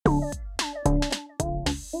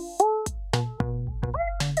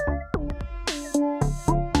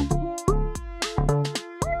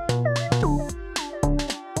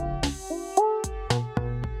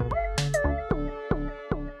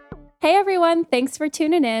everyone. Thanks for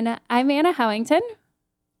tuning in. I'm Anna Howington.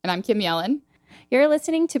 And I'm Kim Yellen. You're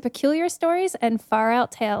listening to Peculiar Stories and Far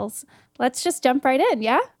Out Tales. Let's just jump right in,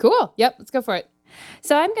 yeah? Cool. Yep, let's go for it.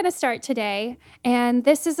 So I'm going to start today, and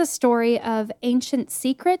this is a story of ancient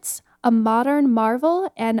secrets, a modern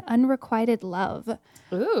marvel, and unrequited love.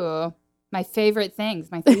 Ooh, my favorite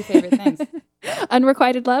things, my three favorite things.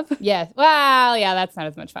 Unrequited love? Yes. Well, yeah, that's not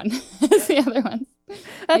as much fun as the other ones.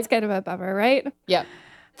 That's kind of a bummer, right? Yep.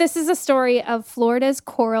 This is a story of Florida's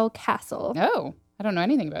Coral Castle. Oh, I don't know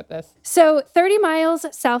anything about this. So 30 miles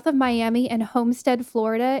south of Miami in Homestead,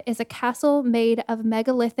 Florida, is a castle made of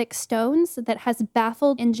megalithic stones that has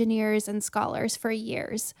baffled engineers and scholars for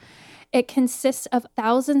years. It consists of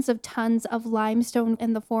thousands of tons of limestone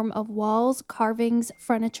in the form of walls, carvings,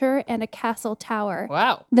 furniture, and a castle tower.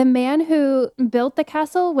 Wow. The man who built the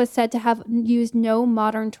castle was said to have used no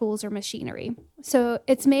modern tools or machinery. So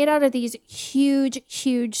it's made out of these huge,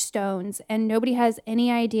 huge stones, and nobody has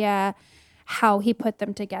any idea how he put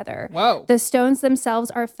them together. Whoa. The stones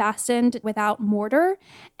themselves are fastened without mortar,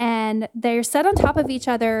 and they're set on top of each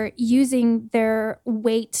other using their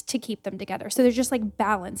weight to keep them together. So they're just like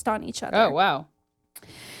balanced on each other. Oh, wow.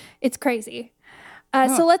 It's crazy.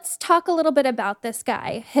 So let's talk a little bit about this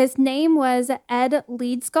guy. His name was Ed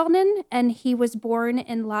Leedskalnin, and he was born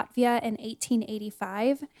in Latvia in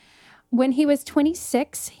 1885. When he was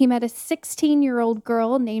 26, he met a 16-year-old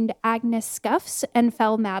girl named Agnes Scuffs and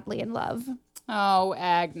fell madly in love. Oh,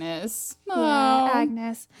 Agnes. Yeah, Oh.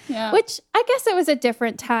 Agnes. Yeah. Which I guess it was a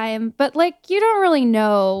different time, but like you don't really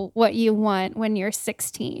know what you want when you're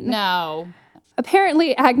 16. No.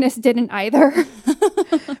 Apparently, Agnes didn't either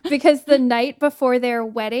because the night before their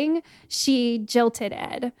wedding, she jilted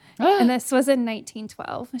Ed. And this was in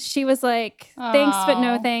 1912. She was like, thanks, but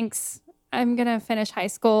no Oh. thanks. I'm going to finish high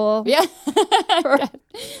school. Yeah. Or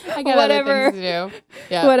I got whatever. other things to do.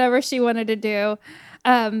 Yeah. Whatever she wanted to do.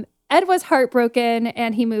 Ed was heartbroken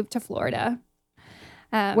and he moved to Florida.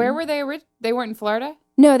 Where were they? They weren't in Florida?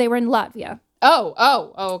 No, they were in Latvia.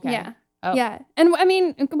 Oh, okay. Yeah. Oh. Yeah. And I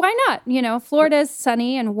mean, why not? You know, Florida's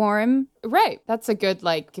sunny and warm. Right. That's a good,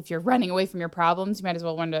 like, if you're running away from your problems, you might as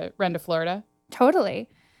well run to Florida. Totally.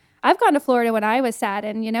 I've gone to Florida when I was sad,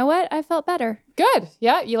 and you know what? I felt better. Good.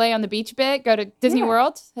 Yeah. You lay on the beach a bit, go to Disney Yeah.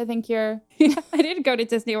 World. I think you're... Yeah, I did go to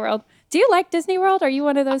Disney World. Do you like Disney World? Are you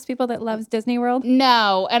one of those people that loves Disney World?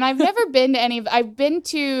 No. And I've never been to any of... I've been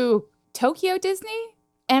to Tokyo Disney,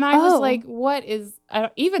 and I was like, what is...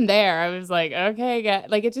 even there, I was like, okay,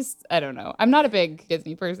 like, it just... I don't know. I'm not a big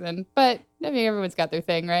Disney person, but I mean, everyone's got their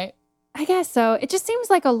thing, right? I guess so. It just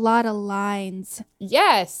seems like a lot of lines.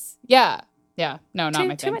 Yes. Yeah. Yeah. No, not my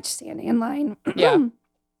thing. Too much standing in line. Yeah.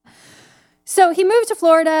 So he moved to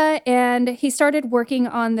Florida and he started working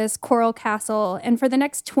on this coral castle. And for the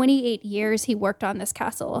next 28 years, he worked on this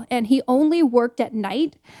castle. And he only worked at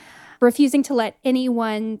night, refusing to let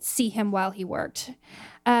anyone see him while he worked.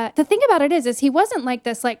 The thing about it is he wasn't like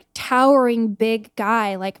this like towering big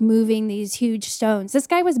guy, like moving these huge stones. This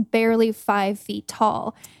guy was barely 5 feet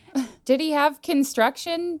tall. Did he have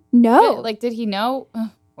construction? No. Like, did he know?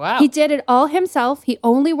 Wow. He did it all himself. He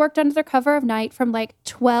only worked under the cover of night from like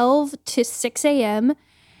 12 to 6 a.m.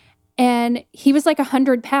 And he was like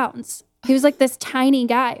 100 pounds. He was like this tiny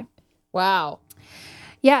guy. Wow.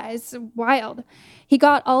 Yeah, it's wild. He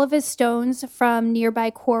got all of his stones from nearby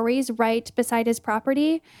quarries right beside his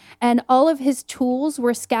property. And all of his tools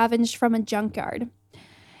were scavenged from a junkyard.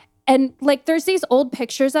 And like there's these old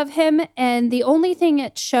pictures of him. And the only thing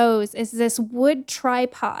it shows is this wood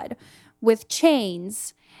tripod with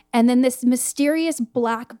chains. And then this mysterious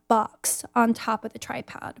black box on top of the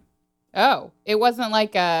tripod. Oh, it wasn't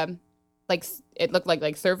like it looked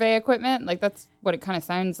like survey equipment. Like that's what it kind of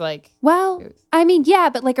sounds like. Well, I mean, yeah,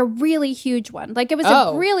 but like a really huge one. Like it was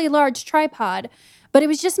a really large tripod, but it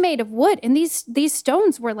was just made of wood. And these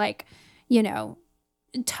stones were like, you know,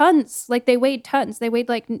 tons. Like they weighed tons. They weighed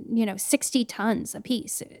like, 60 tons a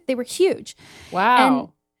piece. They were huge. Wow. And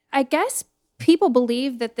I guess people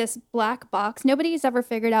believe that this black box, nobody's ever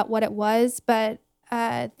figured out what it was, but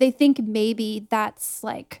they think maybe that's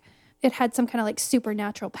like, it had some kind of like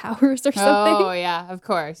supernatural powers or something. Oh, yeah, of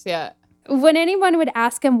course. Yeah. When anyone would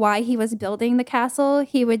ask him why he was building the castle,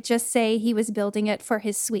 he would just say he was building it for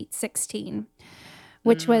his Sweet 16,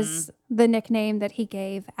 which was the nickname that he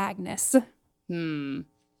gave Agnes.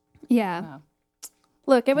 Yeah. Wow.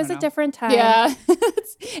 Look, it was a different time. Yeah.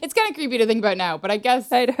 It's kind of creepy to think about now, but I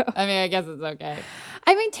guess, I know. I guess it's okay.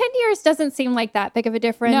 I mean, 10 years doesn't seem like that big of a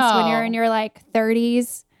difference when you're in your like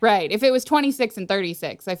 30s. Right. If it was 26 and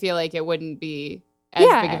 36, I feel like it wouldn't be as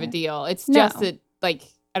big of a deal. It's just that, like,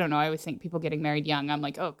 I don't know. I always think people getting married young, I'm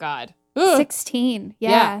like, oh, God. Ugh. 16.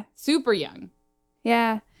 Yeah. Super young.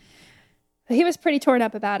 Yeah. He was pretty torn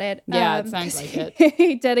up about it. Yeah, it sounds like it.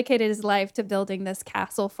 He dedicated his life to building this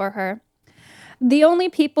castle for her. The only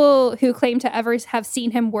people who claimed to ever have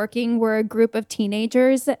seen him working were a group of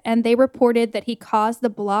teenagers, and they reported that he caused the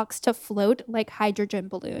blocks to float like hydrogen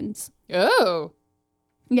balloons. Oh.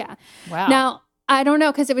 Yeah. Wow. Now, I don't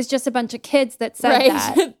know, because it was just a bunch of kids that said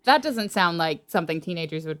that. That doesn't sound like something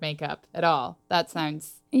teenagers would make up at all. That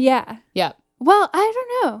sounds... Yeah. Yeah. Well, I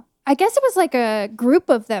don't know. I guess it was like a group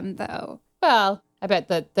of them, though. Well, I bet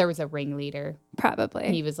that there was a ringleader. Probably.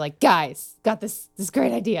 And he was like, guys, got this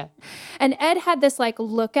great idea. And Ed had this like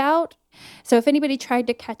lookout. So if anybody tried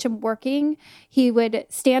to catch him working, he would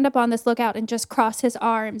stand up on this lookout and just cross his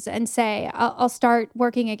arms and say, I'll start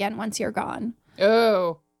working again once you're gone.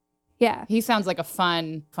 Oh. Yeah. He sounds like a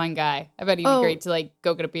fun guy. I bet he'd be great to like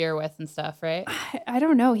go get a beer with and stuff, right? I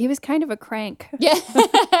don't know. He was kind of a crank. Yeah.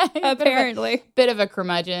 Apparently. Bit of a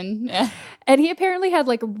curmudgeon. Yeah. And he apparently had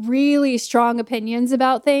like really strong opinions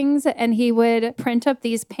about things. And he would print up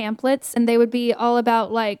these pamphlets and they would be all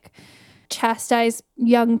about like chastise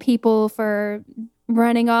young people for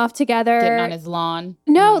running off together. Getting on his lawn.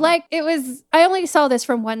 No, like it was, I only saw this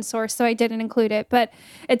from one source, so I didn't include it, but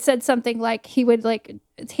it said something like he would like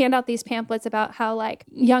hand out these pamphlets about how like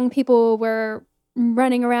young people were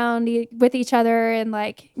running around with each other and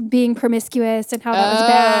like being promiscuous and how that was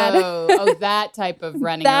bad. Oh, that type of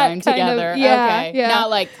running around together. Okay. Yeah. Not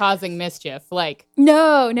like causing mischief, like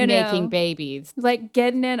No. making babies. Like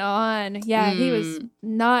getting it on. Yeah, he was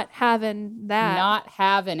not having that. Not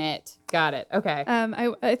having it. Got it. Okay.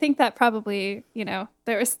 I think that probably,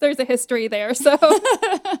 there's a history there. So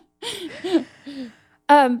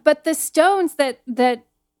but the stones that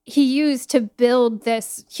he used to build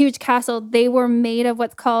this huge castle, they were made of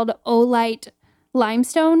what's called oolite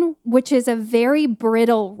limestone, which is a very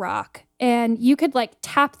brittle rock. And you could like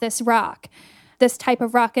tap this type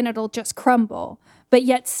of rock, and it'll just crumble. But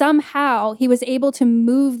yet somehow he was able to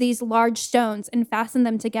move these large stones and fasten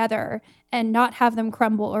them together and not have them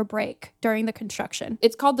crumble or break during the construction.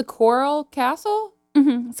 It's called the Coral Castle?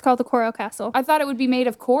 Mm-hmm. It's called the Coral Castle. I thought it would be made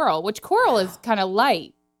of coral, which coral is kind of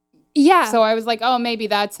light. Yeah. So I was like, oh, maybe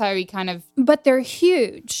that's how he kind of... But they're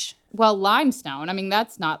huge. Well, limestone, I mean,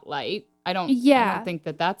 that's not light. I don't think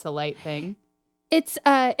that that's a light thing. It's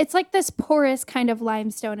like this porous kind of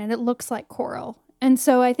limestone, and it looks like coral. And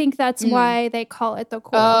so I think that's why they call it the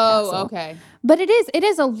Coral Castle. Oh, okay. But it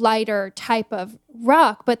is a lighter type of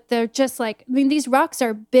rock, but they're just like, I mean, these rocks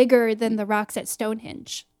are bigger than the rocks at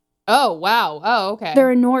Stonehenge. Oh, wow. Oh, okay.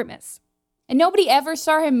 They're enormous. And nobody ever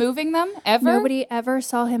saw him moving them, ever? Nobody ever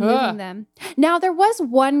saw him moving them. Now, there was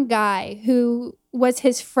one guy who was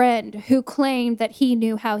his friend who claimed that he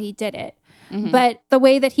knew how he did it. Mm-hmm. But the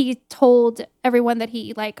way that he told everyone that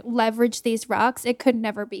he like leveraged these rocks, it could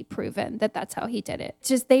never be proven that that's how he did it. It's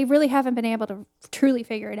just they really haven't been able to truly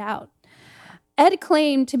figure it out. Ed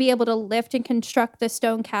claimed to be able to lift and construct the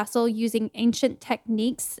stone castle using ancient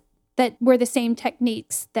techniques that were the same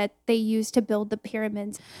techniques that they used to build the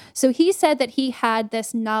pyramids. So he said that he had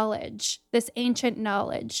this knowledge, this ancient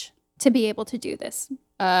knowledge, to be able to do this.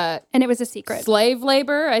 And it was a secret. Slave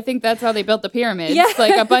labor? I think that's how they built the pyramids. Yeah.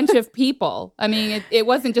 Like a bunch of people. I mean, it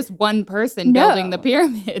wasn't just one person building the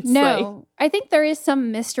pyramids. No. I think there is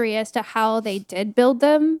some mystery as to how they did build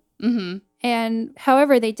them. Mm-hmm. And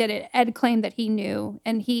however they did it, Ed claimed that he knew,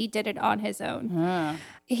 and he did it on his own.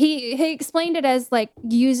 He explained it as like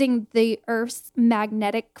using the Earth's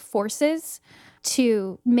magnetic forces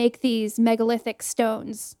to make these megalithic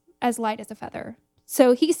stones as light as a feather.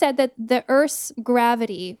 So he said that the Earth's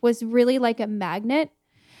gravity was really like a magnet,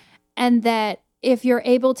 and that if you're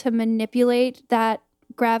able to manipulate that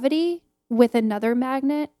gravity with another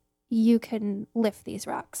magnet, you can lift these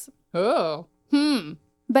rocks. Oh.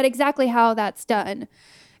 But exactly how that's done,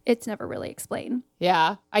 it's never really explained.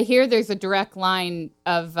 Yeah. I hear there's a direct line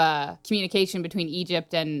of communication between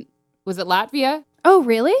Egypt and, was it Latvia? Oh,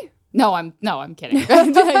 really? No, I'm kidding.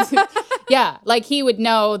 Yeah, like he would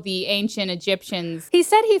know the ancient Egyptians. He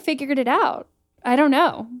said he figured it out. I don't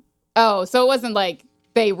know. Oh, so it wasn't like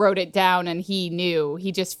they wrote it down and he knew.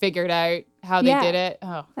 He just figured out how they did it.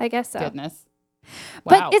 Oh, I guess so. Goodness.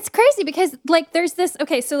 Wow. But it's crazy because like there's this,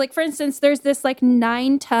 okay, so like for instance, there's this like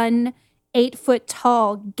 9-ton, 8-foot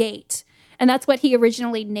tall gate. And that's what he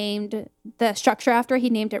originally named the structure after. He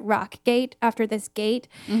named it Rock Gate after this gate.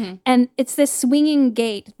 Mm-hmm. And it's this swinging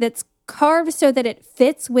gate that's carved so that it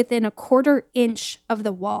fits within a 1/4 inch of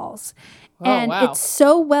the walls. Oh, and it's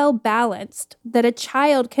so well balanced that a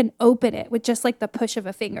child can open it with just like the push of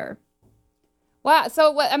a finger. Wow.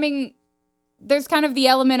 So what, I mean, there's kind of the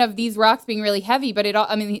element of these rocks being really heavy, but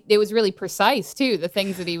it was really precise too, the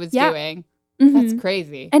things that he was doing. That's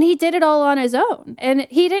crazy. And he did it all on his own. And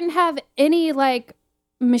he didn't have any like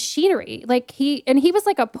machinery. Like he was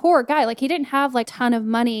like a poor guy. Like he didn't have like a ton of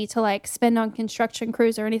money to like spend on construction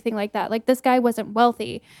crews or anything like that. Like this guy wasn't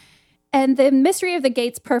wealthy. And the mystery of the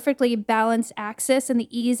gate's perfectly balanced axis and the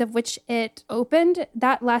ease of which it opened,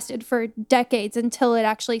 that lasted for decades until it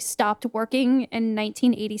actually stopped working in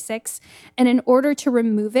 1986. And in order to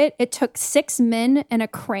remove it, it took 6 men and a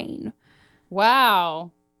crane.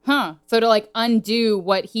 Wow. Huh. So to like undo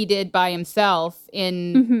what he did by himself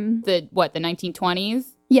in the 1920s?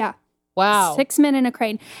 Yeah. Wow. 6 men in a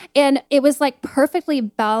crane. And it was like perfectly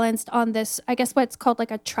balanced on this, I guess what's called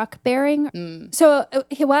like a truck bearing. So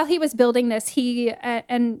while he was building this, he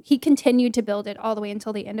continued to build it all the way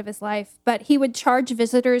until the end of his life. But he would charge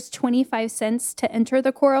visitors 25 cents to enter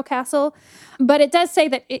the Coral Castle. But it does say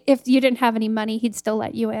that if you didn't have any money, he'd still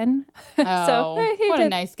let you in. Oh, what a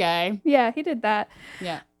nice guy. Yeah, he did that.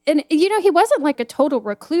 Yeah. And, you know, he wasn't like a total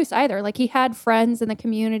recluse either. Like he had friends in the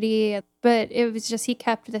community, but it was just he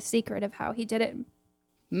kept the secret of how he did it.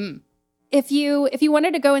 If you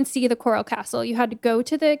wanted to go and see the Coral Castle, you had to go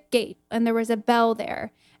to the gate and there was a bell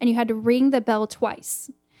there and you had to ring the bell twice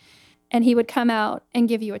and he would come out and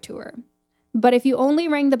give you a tour. But if you only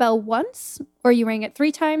rang the bell once or you rang it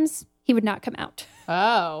 3 times, he would not come out.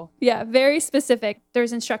 Oh. Yeah, very specific.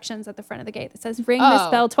 There's instructions at the front of the gate that says ring this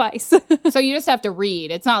bell twice. So you just have to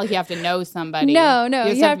read. It's not like you have to know somebody. No,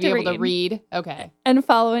 you just have to be able read. to read. Okay. And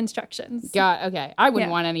follow instructions. Okay. I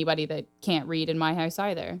wouldn't want anybody that can't read in my house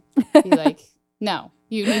either. Be like, no,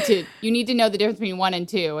 you need to know the difference between 1 and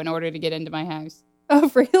 2 in order to get into my house. Oh,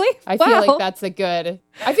 really? I feel like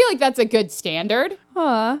that's a good standard.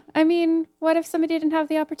 Huh. I mean, what if somebody didn't have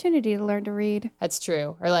the opportunity to learn to read? That's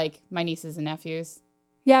true. Or like my nieces and nephews.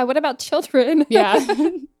 Yeah, what about children? Yeah.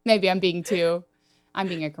 Maybe I'm being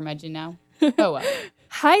a curmudgeon now. Oh, well.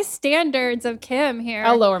 High standards of Kim here.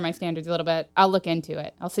 I'll lower my standards a little bit. I'll look into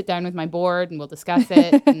it. I'll sit down with my board and we'll discuss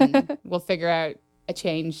it and we'll figure out a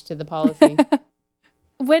change to the policy.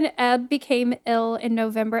 When Ed became ill in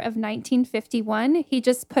November of 1951, he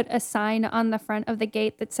just put a sign on the front of the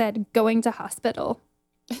gate that said, "Going to hospital."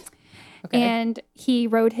 Okay. And he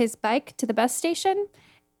rode his bike to the bus station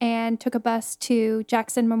and took a bus to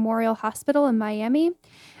Jackson Memorial Hospital in Miami.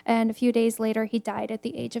 And a few days later, he died at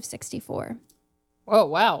the age of 64. Oh,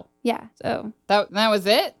 wow. Yeah. So that was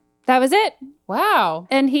it? That was it. Wow.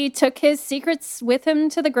 And he took his secrets with him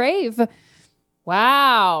to the grave.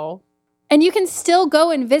 Wow. And you can still go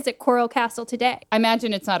and visit Coral Castle today. I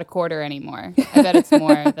imagine it's not a quarter anymore. I bet it's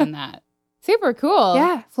more than that. Super cool.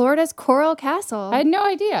 Yeah, Florida's Coral Castle. I had no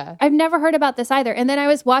idea. I've never heard about this either. And then I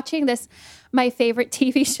was watching this. My favorite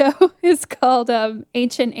TV show is called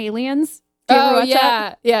Ancient Aliens. Do you ever watch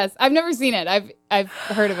that? Yes. I've never seen it. I've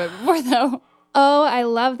heard of it before though. Oh, I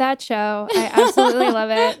love that show. I absolutely love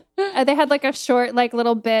it. They had like a short, like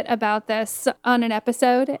little bit about this on an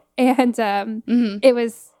episode. And it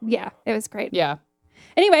was great. Yeah.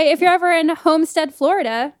 Anyway, if you're ever in Homestead,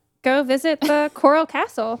 Florida, go visit the Coral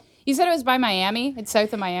Castle. You said it was by Miami? It's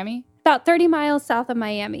south of Miami? About 30 miles south of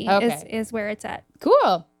Miami is where it's at.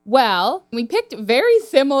 Cool. Well, we picked very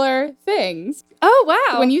similar things. Oh,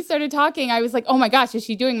 wow. When you started talking, I was like, oh my gosh, is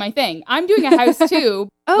she doing my thing? I'm doing a house too,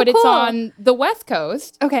 but cool. It's on the West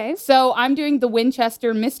Coast. Okay. So I'm doing the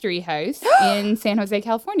Winchester Mystery House in San Jose,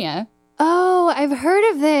 California. Oh, I've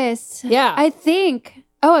heard of this. Yeah. I think.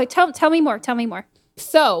 Oh, tell me more. Tell me more.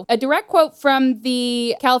 So a direct quote from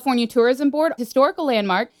the California Tourism Board, historical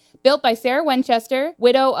landmark, built by Sarah Winchester,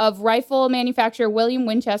 widow of rifle manufacturer William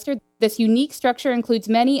Winchester. This unique structure includes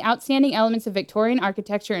many outstanding elements of Victorian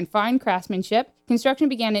architecture and fine craftsmanship. Construction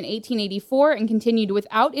began in 1884 and continued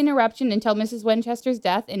without interruption until Mrs. Winchester's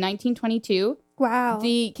death in 1922. Wow.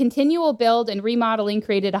 The continual build and remodeling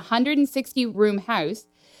created a 160-room house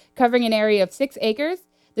covering an area of 6 acres.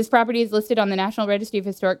 This property is listed on the National Registry of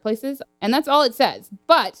Historic Places, and that's all it says.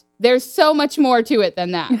 But there's so much more to it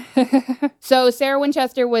than that. So Sarah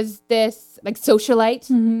Winchester was this like socialite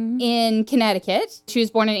in Connecticut. She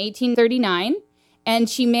was born in 1839, and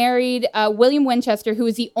she married William Winchester, who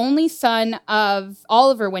was the only son of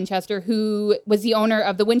Oliver Winchester, who was the owner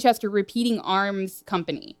of the Winchester Repeating Arms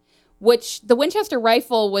Company, which the Winchester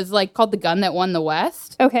rifle was like called the gun that won the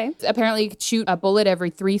West. Okay. Apparently you could shoot a bullet every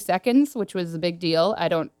 3 seconds, which was a big deal. I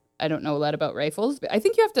don't know a lot about rifles, but I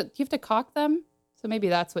think you have to cock them. So maybe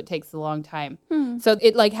that's what takes a long time. So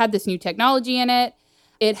it like had this new technology in it.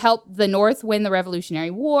 It helped the North win the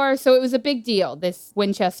Revolutionary War. So it was a big deal, this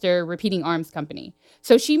Winchester Repeating Arms Company.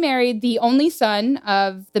 So she married the only son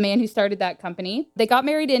of the man who started that company. They got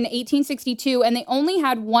married in 1862, and they only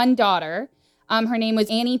had one daughter. Her name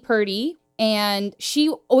was Annie Purdy, and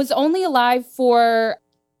she was only alive for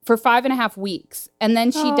 5.5 weeks. And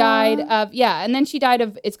then she died of,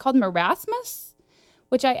 it's called marasmus,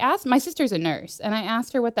 which I asked, my sister's a nurse, and I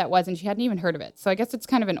asked her what that was, and she hadn't even heard of it. So I guess it's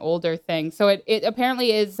kind of an older thing. So it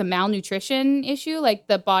apparently is a malnutrition issue, like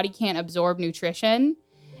the body can't absorb nutrition.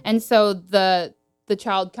 And so the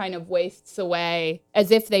child kind of wastes away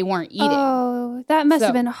as if they weren't eating. Oh, that must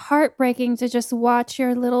have been heartbreaking to just watch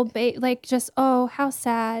your little baby, like just, oh, how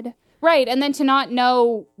sad. Right, and then to not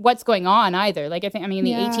know what's going on either. Like, in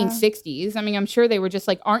the 1860s, I'm sure they were just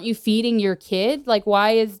like, aren't you feeding your kid? Like,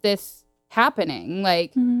 why is this happening?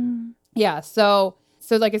 Like, yeah, so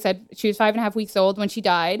like I said, she was 5.5 weeks old when she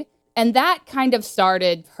died. And that kind of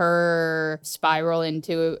started her spiral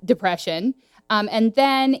into depression. And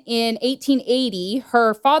then in 1880,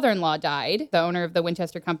 her father-in-law died, the owner of the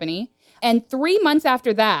Winchester Company. And 3 months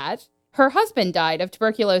after that, her husband died of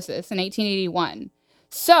tuberculosis in 1881.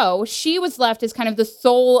 So she was left as kind of the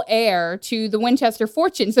sole heir to the Winchester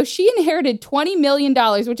fortune. So she inherited $20 million,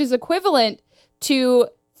 which is equivalent to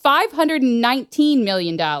 $519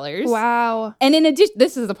 million. Wow. And in addition,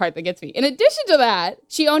 this is the part that gets me. In addition to that,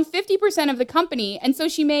 she owned 50% of the company. And so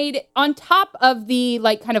she made, on top of the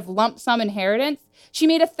like kind of lump sum inheritance, she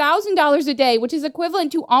made $1,000 a day, which is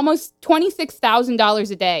equivalent to almost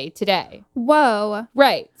 $26,000 a day today. Whoa.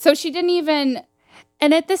 Right. So she didn't even.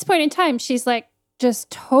 And at this point in time, she's like just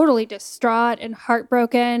totally distraught and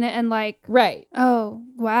heartbroken and like. Right. Oh,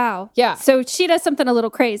 wow. Yeah. So she does something a little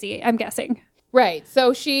crazy, I'm guessing. Right.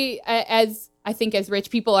 So she, as rich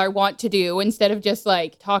people are wont to do, instead of just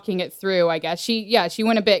like talking it through, I guess, she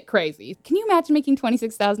went a bit crazy. Can you imagine making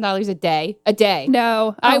 $26,000 a day? A day?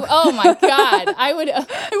 No. Oh my God. I wouldn't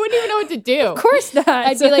even know what to do. Of course not.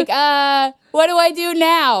 I'd be like, what do I do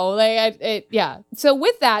now? Yeah. So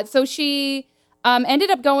with that, so she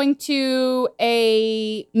ended up going to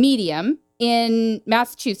a medium in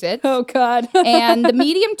Massachusetts. Oh, God. And the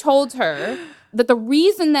medium told her that the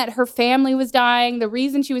reason that her family was dying, the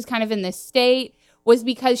reason she was kind of in this state, was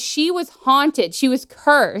because she was haunted. She was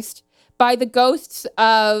cursed by the ghosts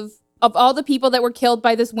of all the people that were killed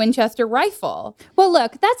by this Winchester rifle. Well,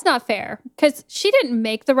 look, that's not fair because she didn't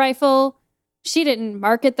make the rifle. She didn't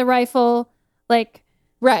market the rifle. Like,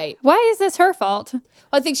 right. Why is this her fault?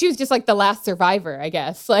 Well, I think she was just like the last survivor, I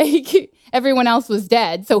guess. Like everyone else was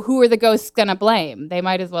dead. So who are the ghosts going to blame? They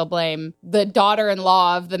might as well blame the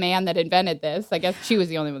daughter-in-law of the man that invented this. I guess she was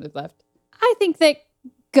the only one that's left. I think that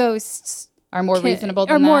ghosts are more reasonable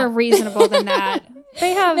than are that. More reasonable than that.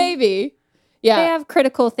 They have maybe. Yeah. They have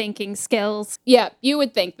critical thinking skills. Yeah, you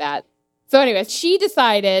would think that. So anyways, she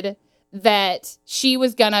decided that she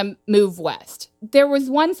was going to move west. There was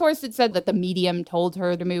one source that said that the medium told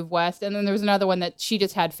her to move west, and then there was another one that she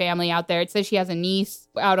just had family out there. It says she has a niece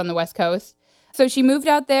out on the West Coast. So she moved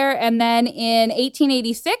out there, and then in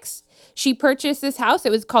 1886, she purchased this house.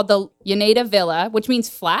 It was called the Llaneda Villa, which means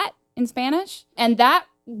flat in Spanish, and that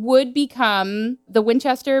would become the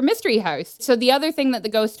Winchester Mystery House. So the other thing that the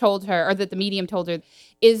ghost told her, or that the medium told her,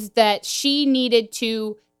 is that she needed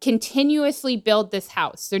to continuously build this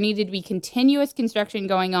house. There needed to be continuous construction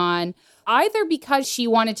going on, either because she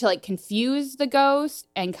wanted to like confuse the ghost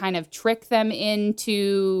and kind of trick them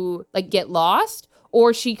into like get lost,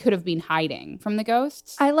 or she could have been hiding from the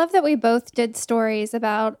ghosts. I love that we both did stories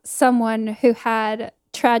about someone who had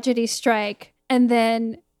tragedy strike and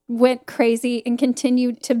then went crazy and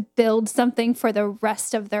continued to build something for the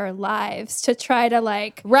rest of their lives to try to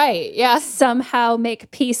like somehow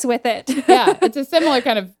make peace with it. Yeah, it's a similar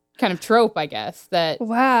kind of trope, I guess. That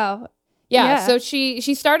wow. Yeah, so she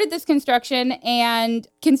started this construction, and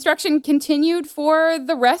construction continued for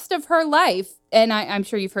the rest of her life. And I'm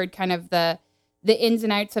sure you've heard kind of the ins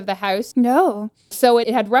and outs of the house. No. So it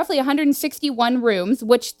had roughly 161 rooms,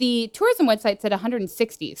 which the tourism website said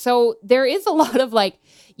 160. So there is a lot of like,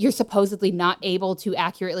 you're supposedly not able to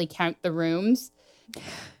accurately count the rooms.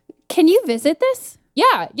 Can you visit this?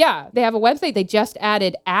 Yeah. They have a website. They just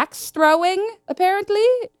added axe throwing, apparently.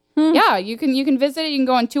 Yeah, you can visit it. You can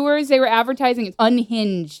go on tours. They were advertising it's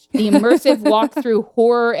Unhinged, the immersive walkthrough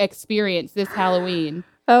horror experience this Halloween.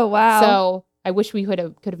 Oh, wow. So I wish we could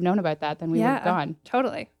have known about that. Then we would have gone.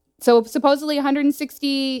 Totally. So supposedly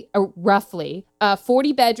 160, roughly,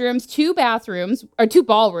 40 bedrooms, 2 bathrooms, or 2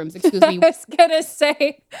 ballrooms, excuse me. I was going to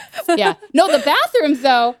say. Yeah. No, the bathrooms,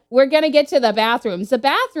 though, we're going to get to the bathrooms. The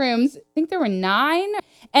bathrooms, I think there were 9,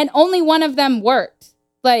 and only one of them worked.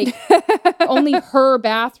 Like, only her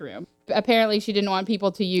bathroom. Apparently, she didn't want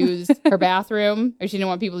people to use her bathroom, or she didn't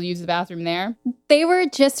want people to use the bathroom there. They were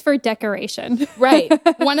just for decoration. Right.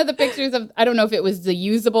 One of the pictures of, I don't know if it was the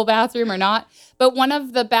usable bathroom or not, but one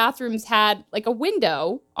of the bathrooms had like a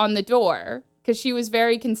window on the door because she was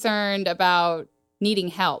very concerned about needing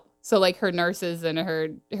help. So like her nurses and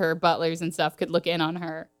her butlers and stuff could look in on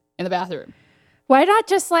her in the bathroom. Why not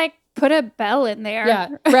just like put a bell in there? Yeah,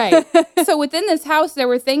 right. So within this house, there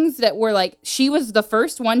were things that were like, she was the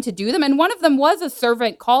first one to do them. And one of them was a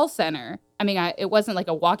servant call center. I mean, it wasn't like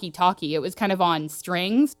a walkie-talkie. It was kind of on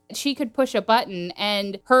strings. She could push a button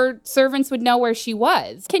and her servants would know where she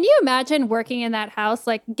was. Can you imagine working in that house,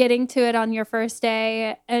 like getting to it on your first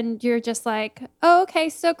day and you're just like, oh, okay,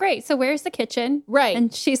 so great. So where's the kitchen? Right.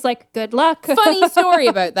 And she's like, good luck. Funny story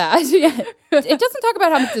about that. Yeah. It doesn't talk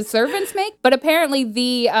about how much the servants make, but apparently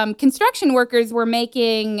the construction workers were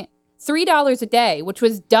making $3 a day, which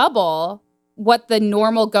was double what the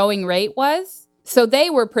normal going rate was. So they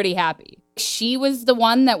were pretty happy. She was the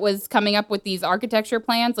one that was coming up with these architecture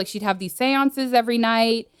plans. Like she'd have these seances every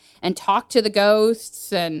night and talk to the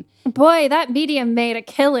ghosts. And boy, that medium made a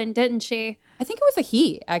killing, didn't she? I think it was a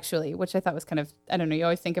he, actually, which I thought was kind of, I don't know, you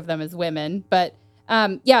always think of them as women. But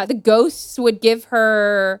yeah, the ghosts would give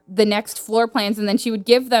her the next floor plans and then she would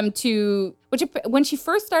give them to, which when she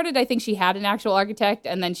first started, I think she had an actual architect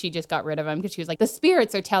and then she just got rid of him because she was like, the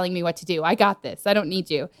spirits are telling me what to do. I got this. I don't need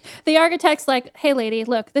you. The architect's like, hey, lady,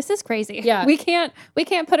 look, this is crazy. Yeah. We can't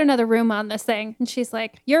put another room on this thing. And she's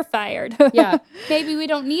like, you're fired. Yeah. Maybe we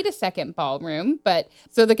don't need a second ballroom. But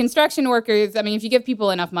so the construction workers, I mean, if you give people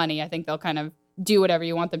enough money, I think they'll kind of do whatever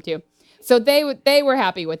you want them to. So they were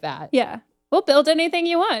happy with that. Yeah. We'll build anything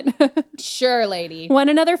you want. Sure, lady. Want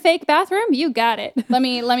another fake bathroom? You got it. Let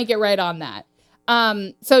me get right on that.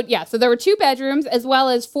 So there were 2 bedrooms as well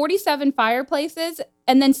as 47 fireplaces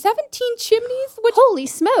and then 17 chimneys. Which holy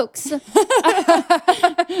smokes!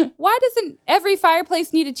 Why doesn't every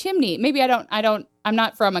fireplace need a chimney? Maybe I'm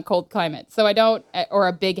not from a cold climate, so I don't, or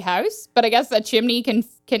a big house. But I guess a chimney can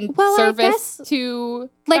service to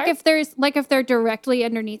like fire? if they're directly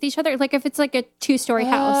underneath each other, like if it's like a 2-story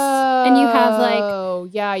house and you have like, oh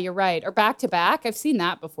yeah, you're right, or back to back. I've seen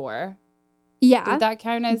that before. Yeah, did that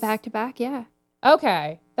count as back to back? Yeah.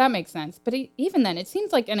 Okay, that makes sense. But even then, it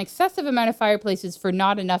seems like an excessive amount of fireplaces for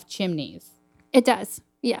not enough chimneys. It does.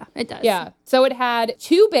 Yeah, it does. Yeah. So it had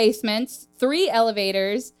 2 basements, 3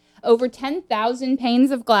 elevators, over 10,000 panes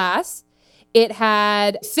of glass. It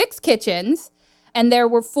had 6 kitchens, and there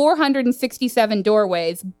were 467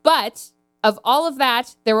 doorways. But of all of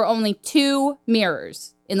that, there were only 2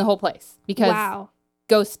 mirrors in the whole place because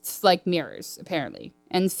ghosts like mirrors, apparently.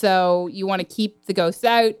 And so you want to keep the ghosts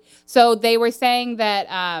out. So they were saying that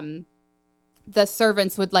the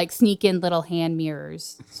servants would like sneak in little hand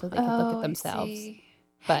mirrors so they could look at themselves.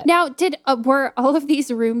 But now, were all of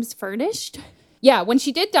these rooms furnished? Yeah, when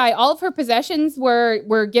she did die, all of her possessions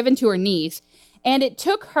were given to her niece. And it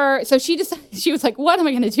took her, so she was like, what am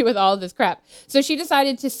I going to do with all of this crap? So she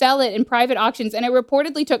decided to sell it in private auctions. And it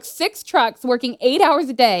reportedly took 6 trucks working 8 hours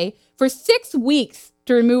a day for 6 weeks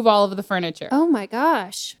to remove all of the furniture. Oh my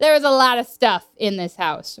gosh. There was a lot of stuff in this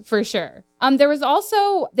house, for sure. There was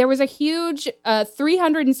a huge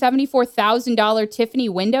 $374,000 Tiffany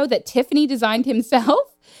window that Tiffany designed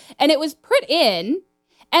himself. And it was put in.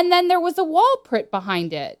 And then there was a wall put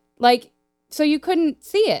behind it. Like, so you couldn't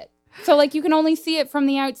see it. So, like, you can only see it from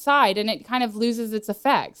the outside and it kind of loses its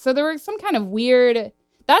effect. So there were some kind of weird,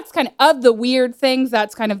 that's kind of the weird things,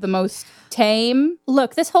 that's kind of the most tame.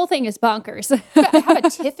 Look, this whole thing is bonkers. Have a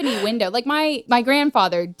Tiffany window. Like, my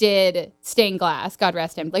grandfather did stained glass, God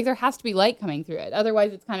rest him. Like, there has to be light coming through it.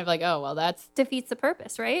 Otherwise, it's kind of like, oh, well, that's... defeats the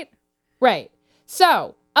purpose, right? Right.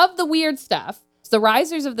 So, of the weird stuff, the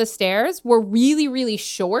risers of the stairs were really, really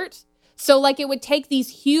short. So, like, it would take these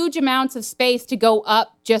huge amounts of space to go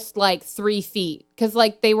up just, like, 3 feet. Because,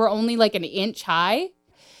 like, they were only, like, an inch high.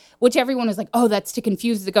 Which everyone was like, oh, that's to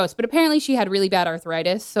confuse the ghost. But apparently she had really bad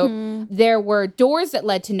arthritis. So there were doors that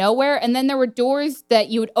led to nowhere. And then there were doors that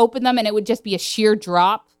you would open them and it would just be a sheer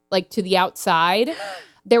drop, like, to the outside.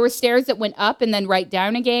 There were stairs that went up and then right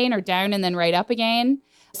down again, or down and then right up again.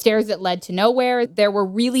 Stairs that led to nowhere. There were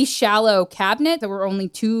really shallow cabinets that were only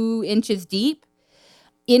 2 inches deep.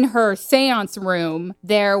 In her seance room,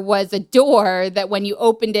 there was a door that when you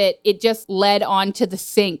opened it, it just led onto the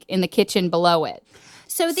sink in the kitchen below it.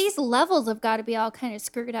 So these levels have got to be all kind of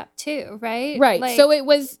screwed up too, right? Right. Like, So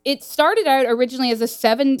it started out originally as a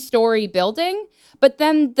 7-story building, but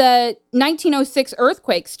then the 1906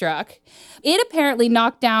 earthquake struck. It apparently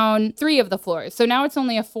knocked down 3 of the floors. So now it's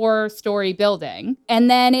only a 4-story building.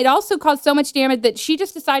 And then it also caused so much damage that she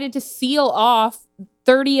just decided to seal off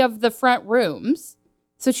 30 of the front rooms.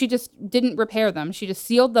 So she just didn't repair them. She just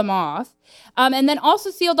sealed them off. And then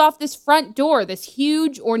also sealed off this front door, this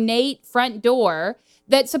huge ornate front door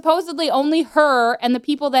that supposedly only her and the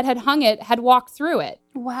people that had hung it had walked through it.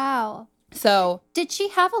 wow. So Did she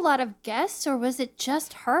have a lot of guests or was it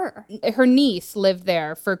just her? her niece lived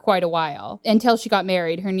there for quite a while until she got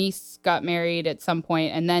married. Her niece got married at some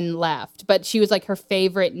point and then left. But she was like her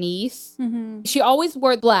favorite niece. Mm-hmm. She always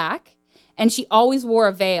wore black. And she always wore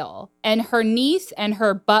a veil. And her niece and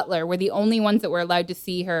her butler were the only ones that were allowed to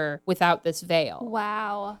see her without this veil.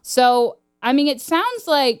 Wow. So, I mean, it sounds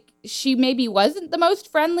like she maybe wasn't the most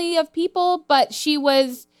friendly of people, but she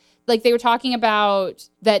was, like, they were talking about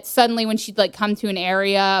that suddenly when she'd, like, come to an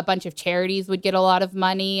area, a bunch of charities would get a lot of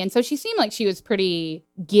money. And so she seemed like she was pretty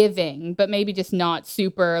giving, but maybe just not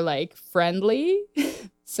super, like, friendly.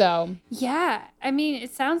 So. Yeah. I mean,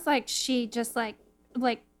 it sounds like she just like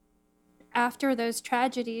after those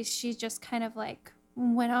tragedies, she just kind of like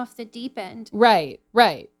went off the deep end. Right.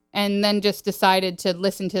 And then just decided to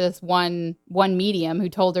listen to this one medium who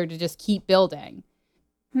told her to just keep building.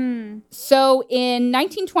 So in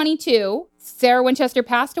 1922, Sarah Winchester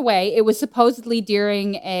passed away. It was supposedly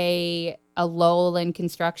during a lull in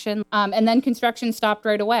construction. And then construction stopped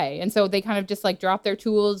right away. And so they kind of just like dropped their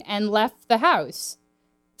tools and left the house.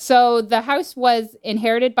 So the house was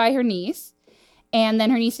inherited by her niece. And then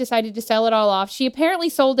her niece decided to sell it all off. She apparently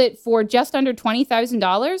sold it for just under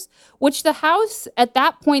 $20,000, which the house at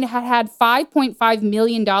that point had $5.5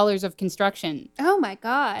 million of construction Oh my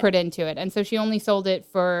God. put into it. And so she only sold it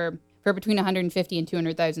for between $150,000 and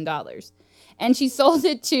 $200,000. And she sold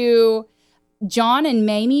it to John and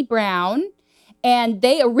Mamie Brown. And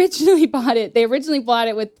they originally bought it. They originally bought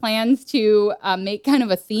it with plans to make kind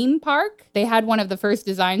of a theme park. They had one of the first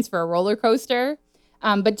designs for a roller coaster.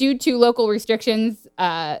 But due to local restrictions,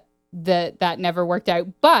 that never worked out.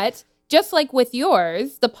 But just like with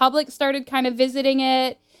yours, the public started kind of visiting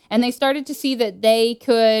it, and they started to see that they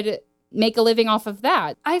could make a living off of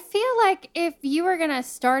that. I feel like if you were going to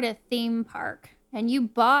start a theme park and you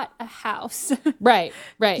bought a house, Right.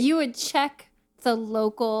 you would check the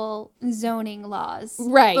local zoning laws.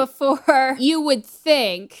 Right. Before You would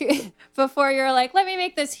think. before you're like, let me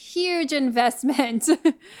make this huge investment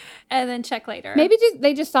and then check later. Maybe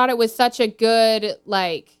they just thought it was such a good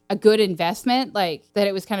investment, like that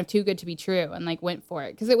it was kind of too good to be true, and like went for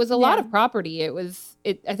it because it was a lot of property. I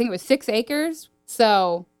think it was 6 acres.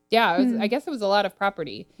 So yeah, I guess it was a lot of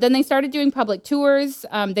property. Then they started doing public tours.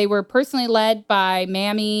 They were personally led by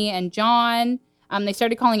Mamie and John. They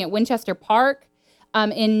started calling it Winchester Park.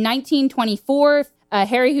 In 1924,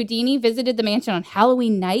 Harry Houdini visited the mansion on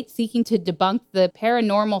Halloween night, seeking to debunk the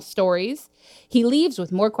paranormal stories. He leaves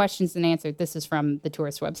with more questions than answered. This is from the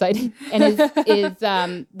tourist website, and is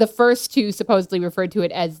the first to supposedly refer to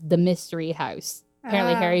it as the Mystery House.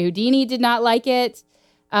 Apparently, Harry Houdini did not like it.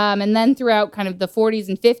 And then throughout kind of the 40s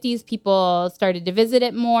and 50s, people started to visit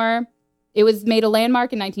it more. It was made a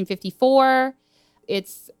landmark in 1954.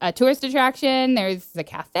 It's a tourist attraction. There's a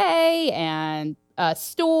cafe and a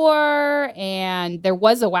store, and there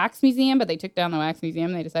was a wax museum, but they took down the wax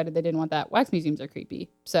museum. They decided they didn't want that. Wax museums are creepy.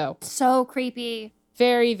 So creepy.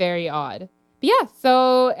 Very, very odd. But yeah,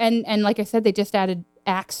 so, and like I said, they just added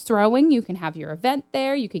axe throwing. You can have your event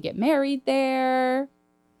there. You could get married there.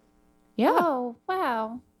 Yeah. Oh,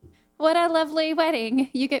 wow. What a lovely wedding.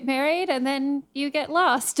 You get married and then you get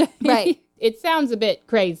lost. Right. It sounds a bit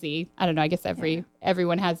crazy. I don't know. I guess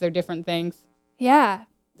everyone has their different things. Yeah.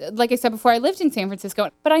 Like I said before, I lived in San Francisco,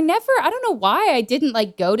 but I don't know why I didn't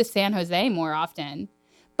like go to San Jose more often.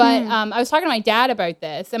 But I was talking to my dad about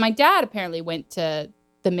this, and my dad apparently went to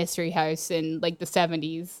the Mystery House in like the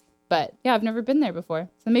 70s. But yeah, I've never been there before.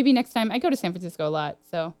 So maybe next time, I go to San Francisco a lot.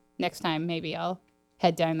 So next time, maybe I'll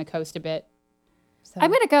head down the coast a bit. So. I'm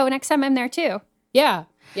going to go next time I'm there too. Yeah.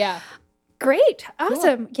 Great.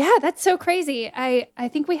 Awesome. Cool. Yeah, that's so crazy. I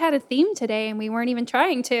think we had a theme today and we weren't even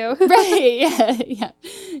trying to. Right.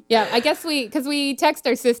 Yeah. I guess because we text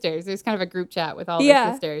our sisters. There's kind of a group chat with all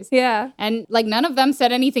the sisters. Yeah. And like none of them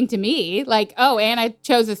said anything to me. Like, oh, Anna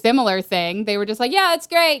chose a similar thing. They were just like, yeah, it's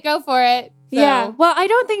great. Go for it. So. Yeah. Well, I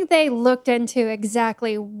don't think they looked into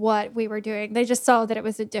exactly what we were doing. They just saw that it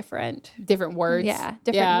was a different words. Yeah.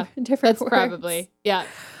 Different That's words. probably. Yeah.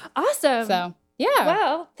 Awesome. So. Yeah.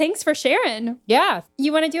 Well, thanks for sharing. Yeah.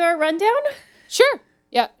 You want to do our rundown? Sure.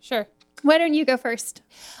 Yeah, sure. Why don't you go first?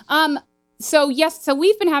 So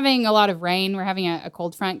we've been having a lot of rain. We're having a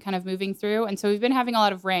cold front kind of moving through. And so we've been having a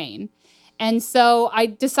lot of rain. And so I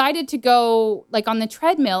decided to go like on the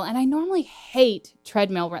treadmill, and I normally hate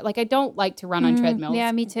treadmill. Like I don't like to run on treadmills.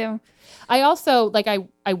 Yeah, me too. I also like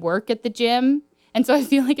I work at the gym, and so I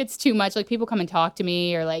feel like it's too much. Like people come and talk to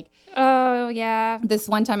me, or like, oh yeah, this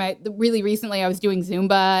one time really recently I was doing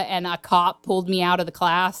Zumba, and a cop pulled me out of the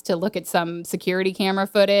class to look at some security camera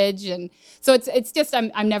footage, and so it's just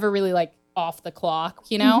I'm never really like off the clock,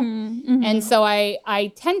 you know. And so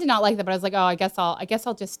I tend to not like that, but I was like, oh, I guess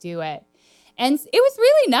I'll just do it. And it was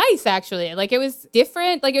really nice, actually. Like, it was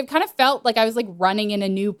different. Like, it kind of felt like I was, like, running in a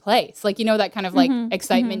new place. Like, you know, that kind of, like,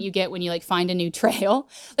 excitement you get when you, like, find a new trail.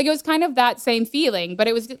 Like, it was kind of that same feeling. But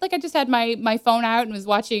it was, like, I just had my phone out and was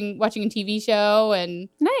watching a TV show. And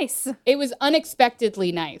nice. It was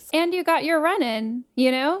unexpectedly nice. And you got your run in,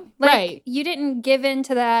 you know? Like, right. You didn't give in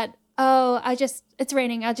to that, oh, it's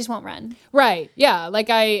raining, I just won't run. Right. Yeah.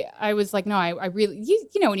 Like I was like, no, I really,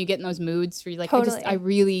 you know, when you get in those moods where you're like, totally. I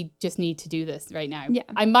really just need to do this right now. Yeah.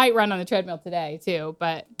 I might run on the treadmill today too,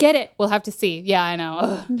 but get it. We'll have to see. Yeah, I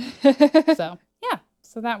know. So yeah.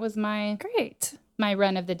 So that was my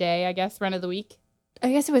run of the day, I guess, run of the week.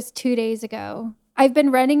 I guess it was 2 days ago. I've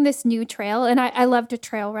been running this new trail, and I love to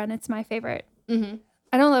trail run. It's my favorite.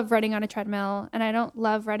 I don't love running on a treadmill, and I don't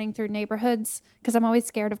love running through neighborhoods because I'm always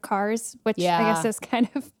scared of cars, which I guess is kind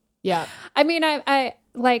of... Yeah. I mean, I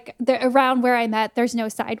like, around where I'm at, there's no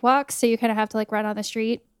sidewalks, so you kind of have to, like, run on the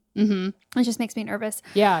street. It just makes me nervous.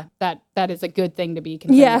 Yeah, that is a good thing to be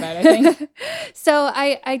concerned about, I think. So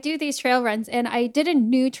I do these trail runs, and I did a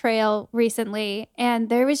new trail recently, and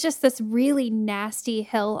there was just this really nasty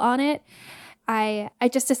hill on it. I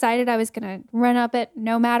just decided I was going to run up it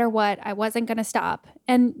no matter what. I wasn't going to stop.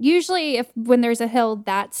 And usually when there's a hill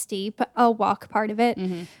that steep, I'll walk part of it.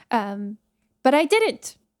 But I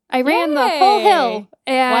didn't. I ran the whole hill.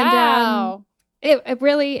 And wow.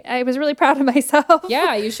 I was really proud of myself.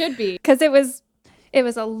 Yeah, you should be. Because it was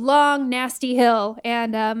a long, nasty hill.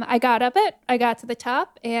 And I got up it. I got to the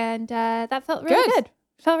top. And that felt really good.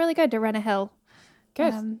 It felt really good to run a hill.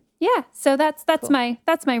 Good. Yeah, so that's cool. my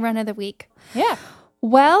run of the week. Yeah.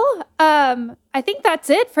 Well, I think that's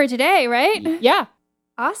it for today, right? Yeah.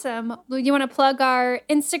 Awesome. You want to plug our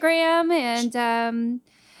Instagram and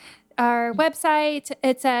our website?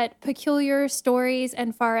 It's at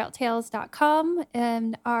peculiarstoriesandfaroutTales.com,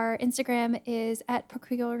 and our Instagram is at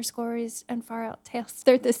peculiarstoriesandfaroutTales.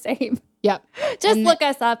 They're the same. Yep. Just look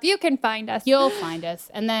us up. You can find us. You'll find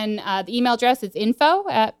us. And then the email address is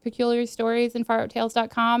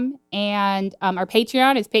info@peculiarstoriesandfaroutTales.com. And our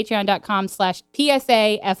Patreon is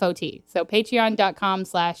patreon.com/PSAFOT. So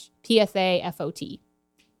patreon.com/PSAFOT.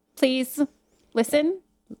 Please listen,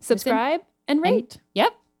 subscribe, and rate.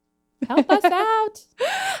 Yep. Help us out.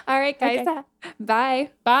 All right, guys. Okay.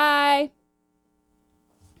 Bye. Bye.